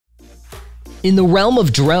In the realm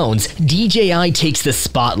of drones, DJI takes the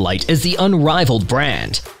spotlight as the unrivaled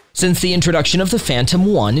brand. Since the introduction of the Phantom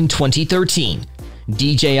 1 in 2013,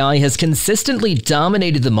 DJI has consistently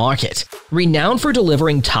dominated the market, renowned for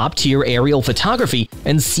delivering top-tier aerial photography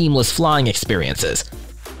and seamless flying experiences.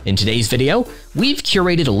 In today's video, we've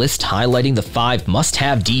curated a list highlighting the 5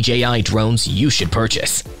 must-have DJI drones you should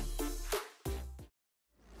purchase.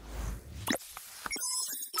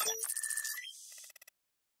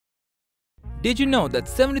 Did you know that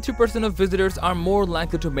 72% of visitors are more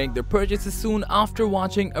likely to make their purchases soon after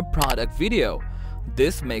watching a product video?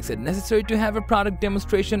 This makes it necessary to have a product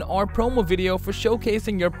demonstration or promo video for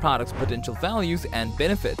showcasing your product's potential values and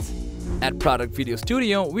benefits. At Product Video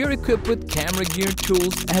Studio, we are equipped with camera gear,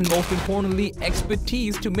 tools, and most importantly,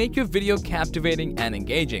 expertise to make your video captivating and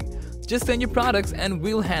engaging. Just send your products and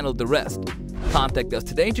we'll handle the rest. Contact us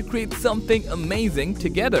today to create something amazing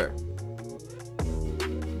together.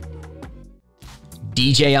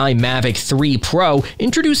 DJI Mavic 3 Pro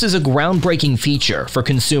introduces a groundbreaking feature for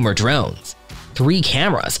consumer drones. 3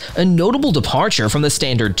 cameras, a notable departure from the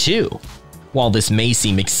standard 2. While this may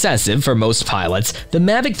seem excessive for most pilots, the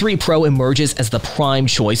Mavic 3 Pro emerges as the prime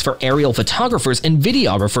choice for aerial photographers and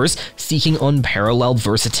videographers seeking unparalleled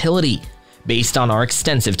versatility, based on our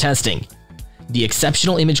extensive testing. The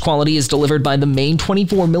exceptional image quality is delivered by the main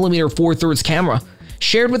 24mm 4/3 camera,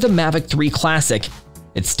 shared with the Mavic 3 Classic.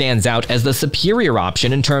 It stands out as the superior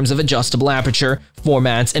option in terms of adjustable aperture,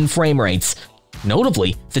 formats, and frame rates.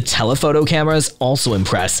 Notably, the telephoto cameras also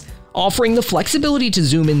impress, offering the flexibility to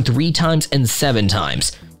zoom in 3 times and 7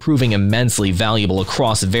 times, proving immensely valuable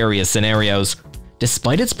across various scenarios.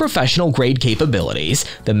 Despite its professional-grade capabilities,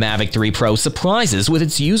 the Mavic 3 Pro surprises with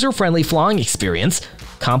its user-friendly flying experience,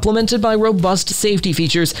 complemented by robust safety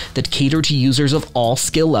features that cater to users of all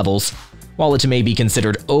skill levels. While it may be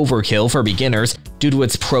considered overkill for beginners due to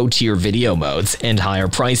its pro-tier video modes and higher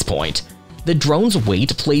price point, the drone's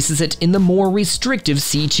weight places it in the more restrictive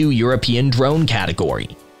C2 European drone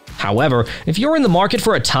category. However, if you're in the market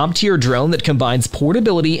for a top-tier drone that combines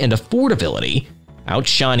portability and affordability,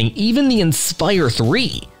 outshining even the Inspire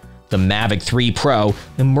 3, the Mavic 3 Pro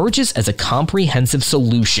emerges as a comprehensive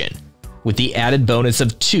solution, with the added bonus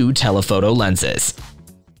of 2 telephoto lenses.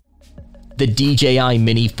 The DJI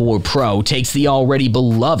Mini 4 Pro takes the already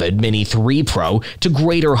beloved Mini 3 Pro to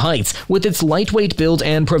greater heights with its lightweight build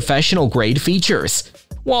and professional-grade features.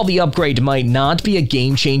 While the upgrade might not be a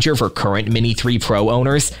game-changer for current Mini 3 Pro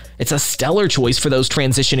owners, it's a stellar choice for those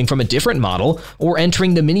transitioning from a different model or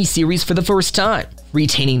entering the Mini series for the first time,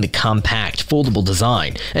 retaining the compact, foldable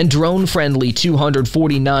design and drone-friendly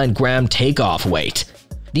 249-gram takeoff weight.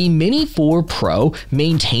 The Mini 4 Pro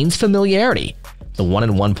maintains familiarity. The 1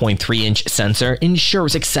 and 1.3-inch sensor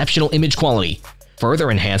ensures exceptional image quality,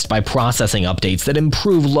 further enhanced by processing updates that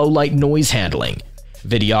improve low-light noise handling.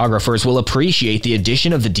 Videographers will appreciate the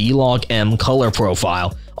addition of the D-Log-M color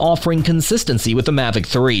profile, offering consistency with the Mavic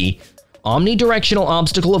 3. Omnidirectional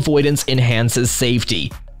obstacle avoidance enhances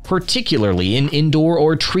safety, particularly in indoor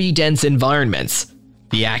or tree-dense environments.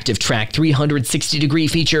 The Active Track 360-degree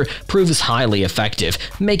feature proves highly effective,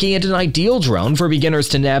 making it an ideal drone for beginners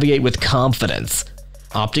to navigate with confidence.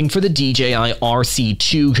 Opting for the DJI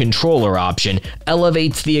RC2 controller option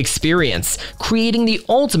elevates the experience, creating the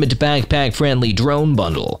ultimate backpack-friendly drone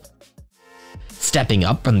bundle. Stepping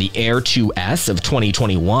up from the Air 2S of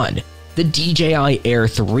 2021, the DJI Air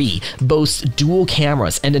 3 boasts dual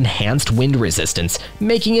cameras and enhanced wind resistance,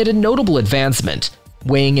 making it a notable advancement.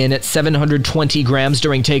 Weighing in at 720 grams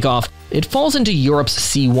during takeoff, it falls into Europe's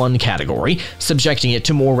C1 category, subjecting it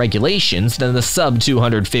to more regulations than the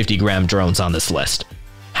sub-250-gram drones on this list.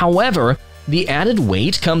 However, the added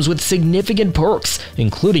weight comes with significant perks,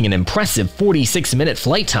 including an impressive 46-minute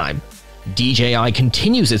flight time. DJI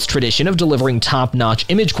continues its tradition of delivering top-notch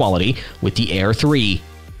image quality with the Air 3.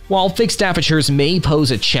 While fixed apertures may pose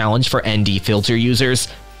a challenge for ND filter users,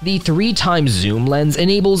 the 3x zoom lens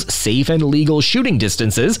enables safe and legal shooting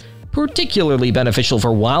distances, particularly beneficial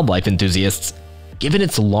for wildlife enthusiasts. Given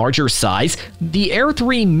its larger size, the Air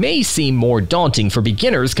 3 may seem more daunting for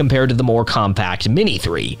beginners compared to the more compact Mini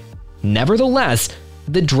 3. Nevertheless,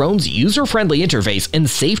 the drone's user-friendly interface and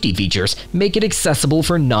safety features make it accessible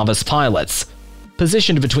for novice pilots.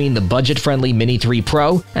 Positioned between the budget-friendly Mini 3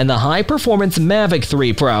 Pro and the high-performance Mavic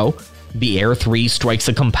 3 Pro, the Air 3 strikes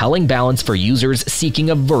a compelling balance for users seeking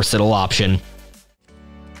a versatile option.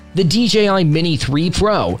 The DJI Mini 3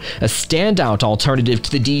 Pro, a standout alternative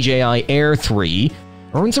to the DJI Air 3,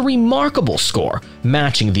 earns a remarkable score,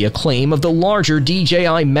 matching the acclaim of the larger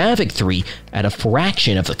DJI Mavic 3 at a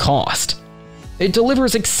fraction of the cost. It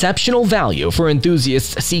delivers exceptional value for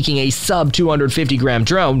enthusiasts seeking a sub-250-gram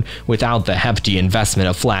drone without the hefty investment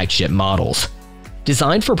of flagship models.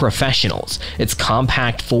 Designed for professionals, its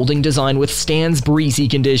compact folding design withstands breezy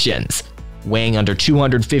conditions. Weighing under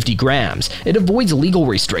 250 grams, it avoids legal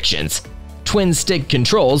restrictions. Twin-stick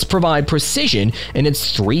controls provide precision in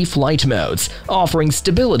its 3 flight modes, offering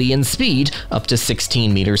stability and speed up to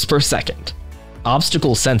 16 meters per second.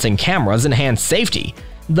 Obstacle sensing cameras enhance safety,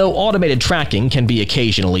 though automated tracking can be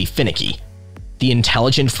occasionally finicky. The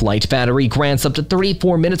Intelligent Flight Battery grants up to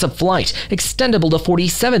 34 minutes of flight, extendable to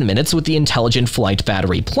 47 minutes with the Intelligent Flight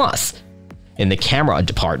Battery Plus. In the camera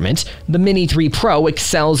department, the Mini 3 Pro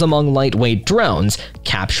excels among lightweight drones,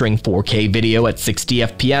 capturing 4K video at 60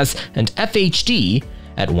 FPS and FHD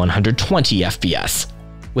at 120 FPS.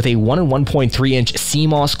 With a 1 and 1.3-inch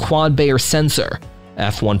CMOS quad-Bayer sensor,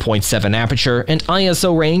 f1.7 aperture, and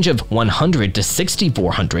ISO range of 100 to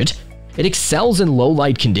 6400, it excels in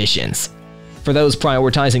low-light conditions. For those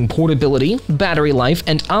prioritizing portability, battery life,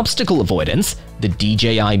 and obstacle avoidance, the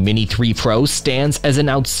DJI Mini 3 Pro stands as an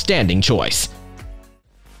outstanding choice.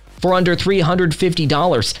 For under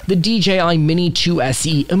 $350, the DJI Mini 2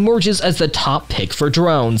 SE emerges as the top pick for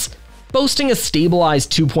drones. Boasting a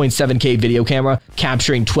stabilized 2.7K video camera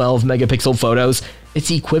capturing 12-megapixel photos,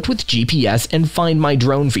 it's equipped with GPS and Find My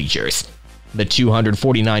Drone features. The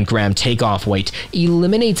 249-gram takeoff weight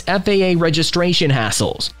eliminates FAA registration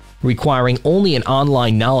hassles, requiring only an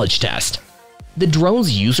online knowledge test. The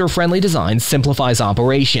drone's user-friendly design simplifies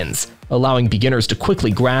operations, allowing beginners to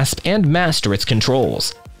quickly grasp and master its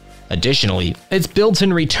controls. Additionally, its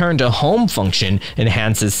built-in return-to-home function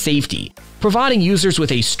enhances safety, providing users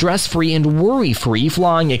with a stress-free and worry-free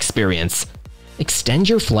flying experience. Extend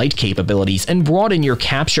your flight capabilities and broaden your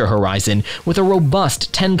capture horizon with a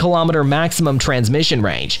robust 10-kilometer maximum transmission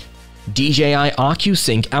range. DJI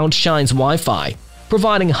OcuSync outshines Wi-Fi,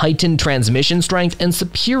 providing heightened transmission strength and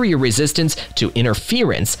superior resistance to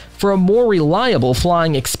interference for a more reliable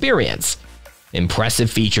flying experience. Impressive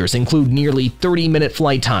features include nearly 30-minute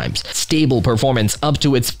flight times, stable performance up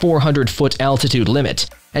to its 400-foot altitude limit,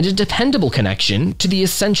 and a dependable connection to the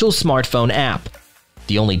essential smartphone app.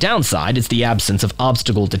 The only downside is the absence of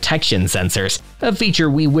obstacle detection sensors, a feature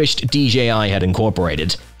we wished DJI had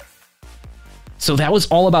incorporated. So that was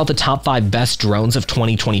all about the top 5 best drones of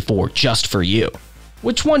 2024 just for you.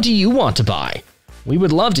 Which one do you want to buy? We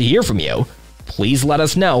would love to hear from you. Please let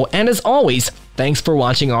us know, and as always, thanks for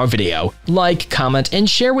watching our video. Like, comment, and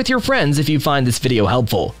share with your friends if you find this video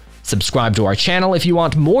helpful. Subscribe to our channel if you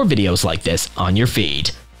want more videos like this on your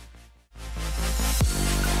feed.